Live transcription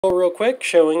Real quick,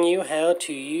 showing you how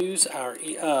to use our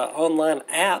online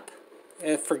app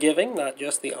for giving, not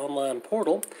just the online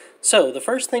portal. So the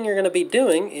first thing you're going to be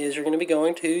doing is you're going to be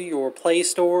going to your Play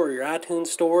Store or your iTunes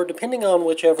Store, depending on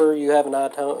whichever you have an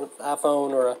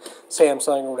iPhone or a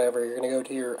Samsung or whatever. You're going to go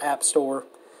to your App Store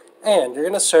and you're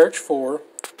going to search for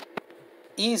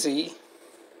EasyTithe,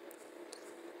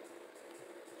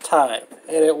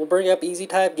 and it will bring up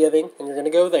EasyTithe Giving, and you're going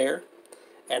to go there.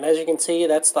 And as you can see,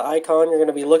 that's the icon you're going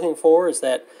to be looking for, is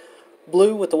that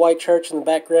blue with the white church in the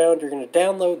background. You're going to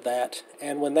download that,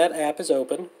 and when that app is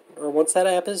open, or once that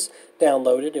app is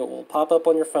downloaded, it will pop up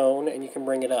on your phone and you can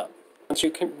bring it up. Once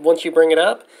you bring it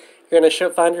up, you're going to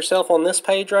find yourself on this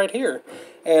page right here.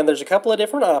 And there's a couple of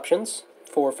different options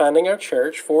for finding our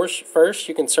church. First,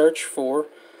 you can search for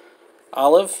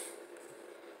Olive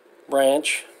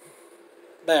Branch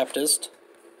Baptist.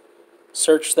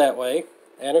 Search that way.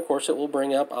 And of course it will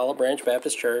bring up Olive Branch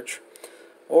Baptist Church.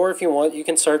 Or if you want, you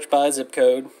can search by zip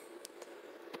code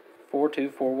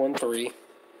 42413.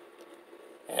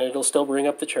 And it'll still bring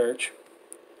up the church.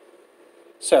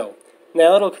 So,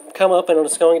 now it'll come up and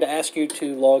it's going to ask you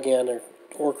to log in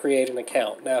or create an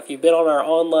account. Now if you've been on our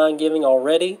online giving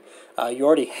already, you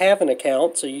already have an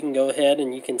account, so you can go ahead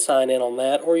and you can sign in on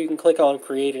that, or you can click on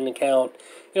create an account.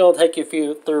 It'll take you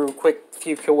through a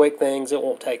few quick things. It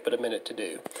won't take but a minute to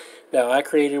do. Now I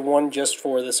created one just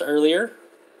for this earlier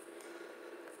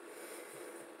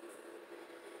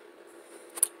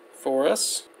for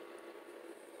us.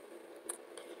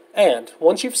 And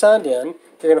once you've signed in,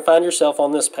 you're going to find yourself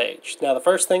on this page. Now the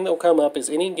first thing that will come up is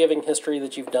any giving history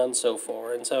that you've done so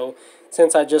far. And so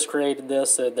since I just created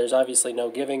this, there's obviously no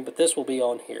giving, but this will be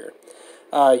on here.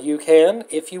 You can,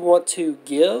 if you want to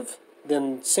give,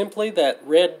 then simply that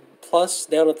red plus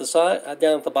down at the side,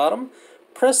 down at the bottom,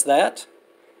 press that,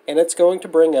 and it's going to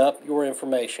bring up your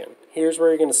information. Here's where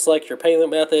you're going to select your payment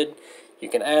method. You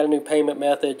can add a new payment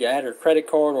method. You add your credit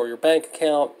card or your bank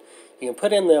account. You can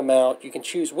put in the amount. You can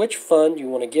choose which fund you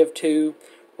want to give to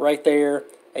right there,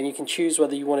 and you can choose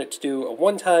whether you want it to do a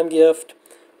one-time gift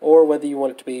or whether you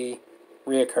want it to be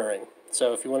reoccurring.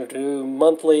 So if you want it to do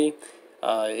monthly,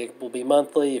 it will be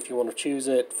monthly. If you want to choose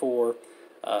it for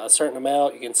a certain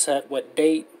amount, you can set what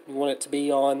date you want it to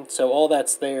be on. So all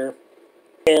that's there.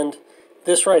 And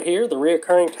this right here, the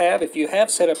reoccurring tab, if you have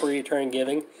set up reoccurring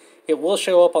giving, it will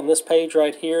show up on this page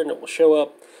right here, and it will show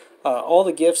up all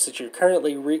the gifts that you're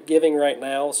currently giving right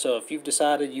now. So if you've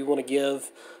decided you want to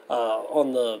give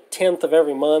on the 10th of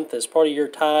every month as part of your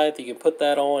tithe, you can put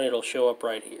that on. It'll show up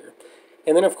right here.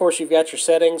 And then of course you've got your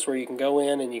settings where you can go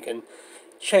in and you can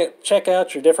check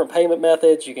out your different payment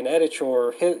methods. You can edit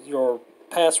your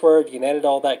password. You can edit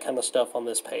all that kind of stuff on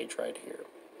this page right here.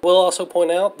 We'll also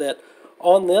point out that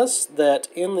on this, that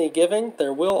in the giving,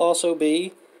 there will also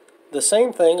be the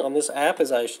same thing on this app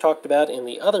as I talked about in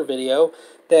the other video,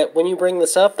 that when you bring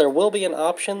this up, there will be an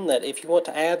option that if you want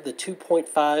to add the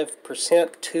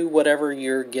 2.5% to whatever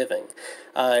you're giving.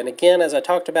 And again, as I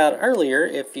talked about earlier,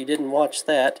 if you didn't watch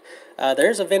that,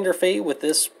 there's a vendor fee with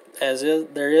this, as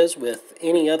there is with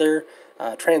any other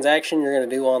transaction you're going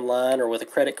to do online or with a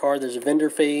credit card. There's a vendor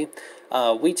fee.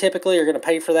 We typically are going to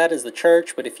pay for that as the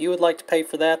church, but if you would like to pay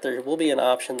for that, there will be an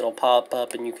option that will pop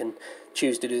up and you can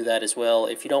choose to do that as well.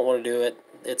 If you don't want to do it,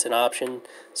 it's an option,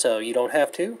 so you don't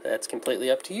have to. That's completely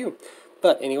up to you.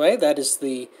 But anyway, that is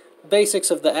the basics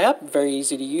of the app. Very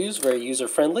easy to use, very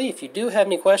user-friendly. If you do have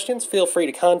any questions, feel free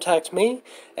to contact me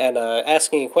and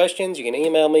ask any questions. You can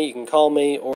email me, you can call me, or